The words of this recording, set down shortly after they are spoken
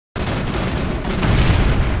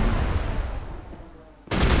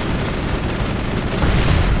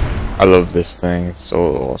I love this thing. It's so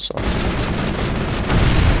awesome.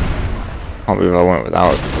 Can't believe I went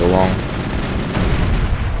without it for so long.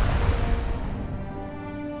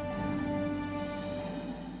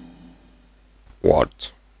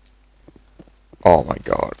 What? Oh my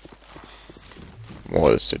god.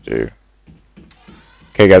 What is to do?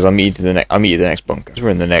 Okay, guys, I'll meet you to the next bunker. We're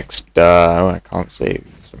in the next. Oh, I can't save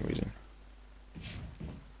for some reason.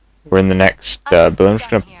 We're in the next building. I'm just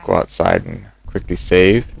gonna go outside and quickly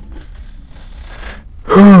save.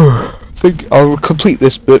 I think I'll complete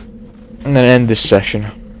this bit and then end this session.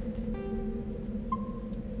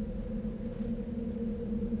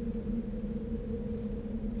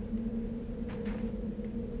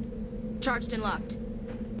 Charged and locked.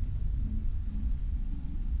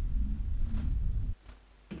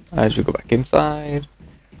 As we go back inside,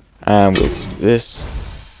 and we'll just do this.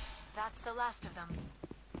 That's the last of them.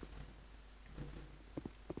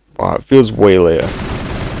 Wow, it feels way later.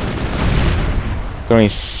 It's only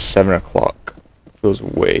 7 o'clock. Feels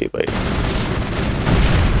way late.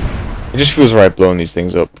 It just feels right blowing these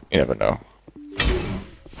things up. You never know.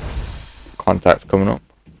 Contacts coming up.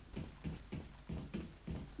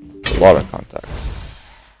 A lot of contacts.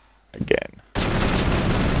 Again.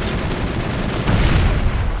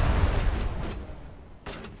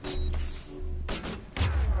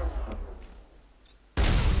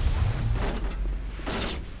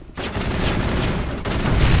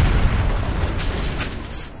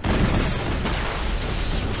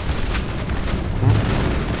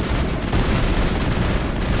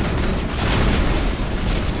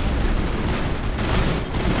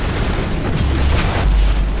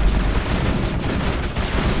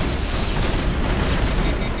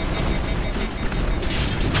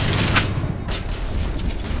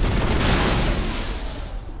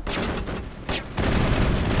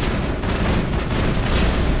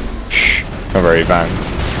 Not very advanced.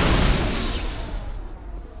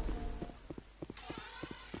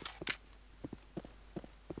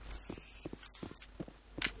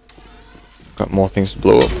 Got more things to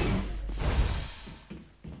blow up.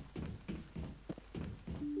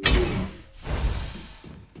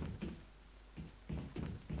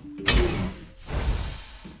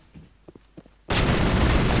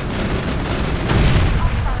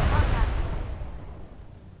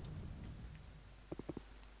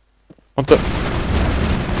 What the?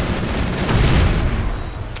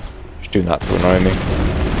 Just doing that to annoy me.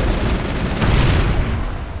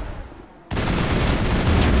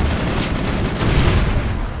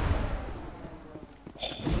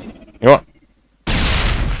 You know what?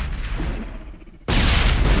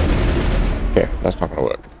 Okay, that's not gonna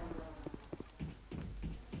work.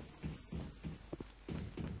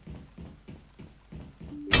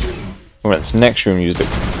 Alright, this next room used it.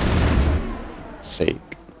 Sake.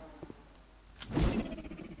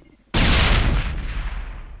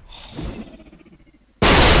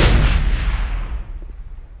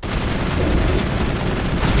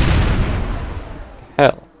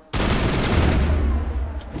 Hell.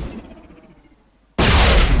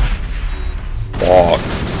 What?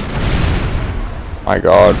 My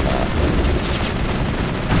god, man.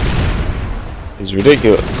 It's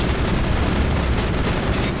ridiculous.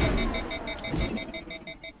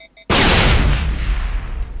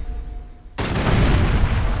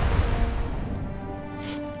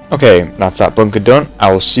 Okay, that's that bunker done.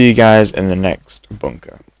 I will see you guys in the next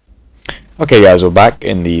bunker. Okay guys, we're back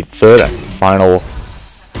in the third and final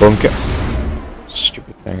bunker.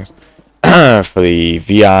 Stupid things. For the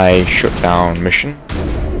VI shutdown mission.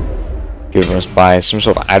 Given us by some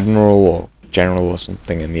sort of admiral or general or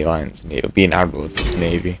something in the Alliance Navy. It'll be an admiral of the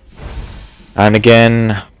Navy. And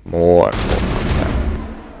again, more and more contacts.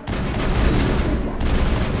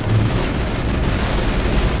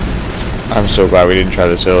 I'm so glad we didn't try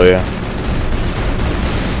this earlier.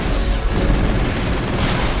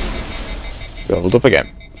 Leveled up again.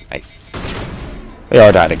 Nice. They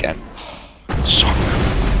are died again. So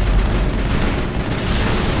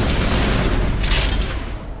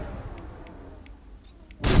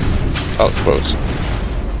that was close.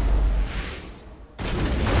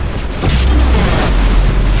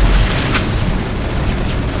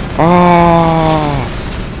 Ah!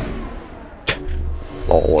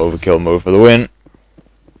 All overkill mode for the win.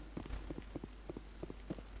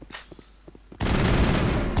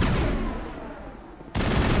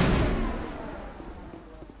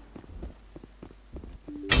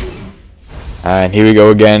 And here we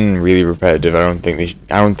go again, really repetitive. I don't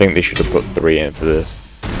think they should have put 3 in for this.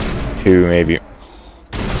 2 maybe.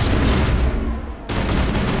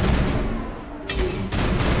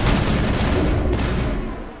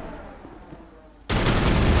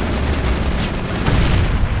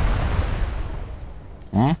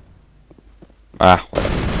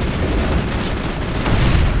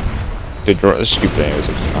 The stupid anyways.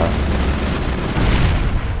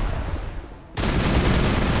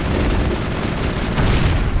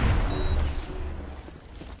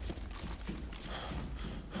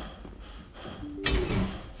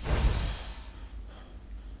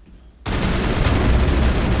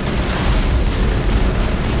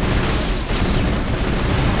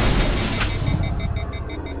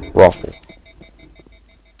 Ruffle.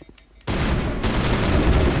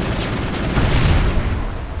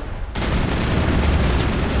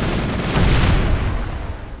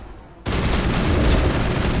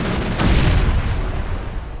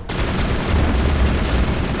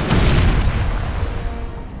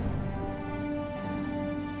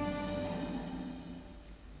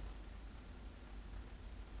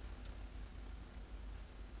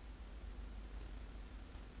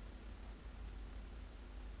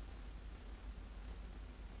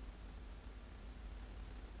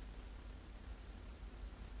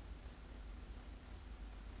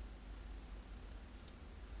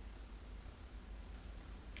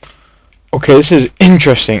 Okay, this is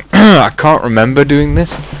interesting. I can't remember doing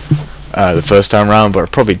this the first time round, but I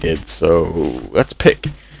probably did, so let's pick.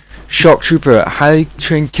 Shock Trooper, highly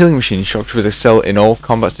trained killing machine. Shock Troopers excel in all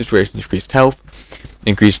combat situations, increased health,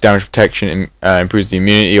 increased damage protection, improves the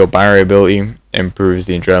immunity or barrier ability, improves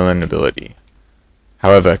the adrenaline ability.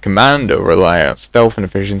 However, Commando rely on stealth and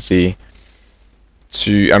efficiency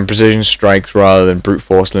and precision strikes rather than brute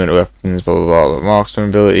force limited weapons, blah blah blah. Marksman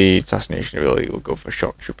ability, assassination ability, we'll go for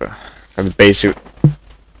Shock Trooper. And the basic.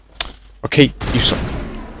 Okay, you suck.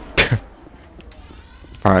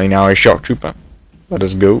 Apparently now a Shock Trooper. Let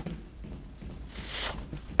us go.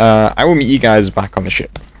 I will meet you guys back on the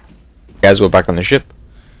ship. You guys, we're back on the ship.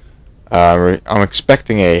 I'm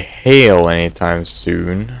expecting a hail anytime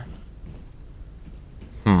soon.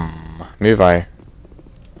 Maybe if I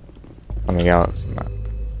on the galaxy map,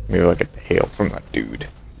 maybe I'll get the hail from that dude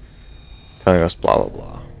telling us blah blah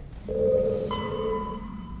blah.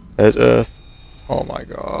 There's Earth. Oh my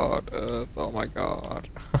god, Earth. Oh my god.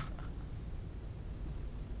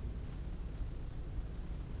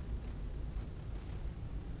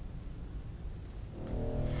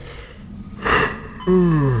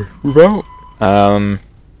 Well, that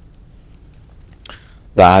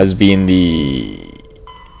has been the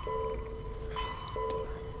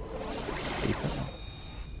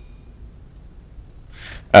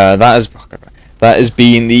that has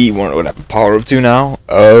been the whatever power up to now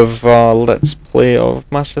of Let's Play of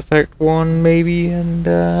Mass Effect 1 maybe, and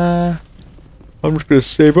I'm just gonna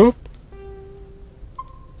save up.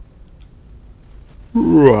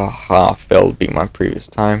 Failed being my previous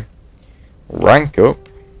time. Rank up.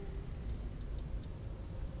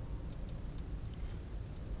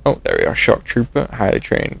 Oh, there we are. Shock Trooper, highly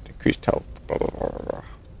trained, increased health. Blah blah blah blah.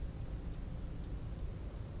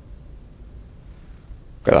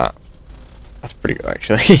 Look at that. That's pretty good,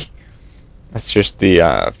 actually. That's just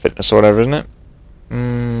the fitness or whatever, isn't it?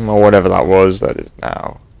 Or whatever that was. That is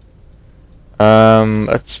now.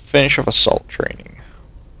 Let's finish off assault training.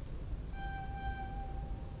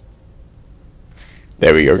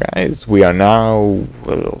 There we go, guys. We are now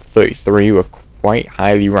level 33. We're quite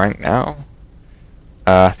highly ranked now.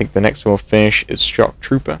 I think the next one we'll finish is Shock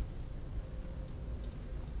Trooper.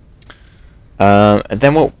 And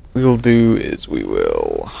then what we'll do is we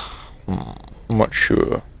will... I'm not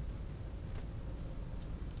sure.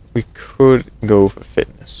 We could go for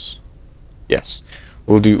fitness. Yes.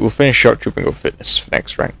 We'll finish Shock Trooper and go fitness for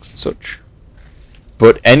next ranks and such.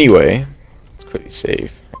 But anyway, let's quickly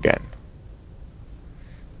save again.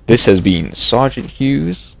 This has been Sergeant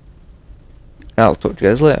Hughes. I'll talk to you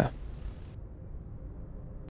guys later.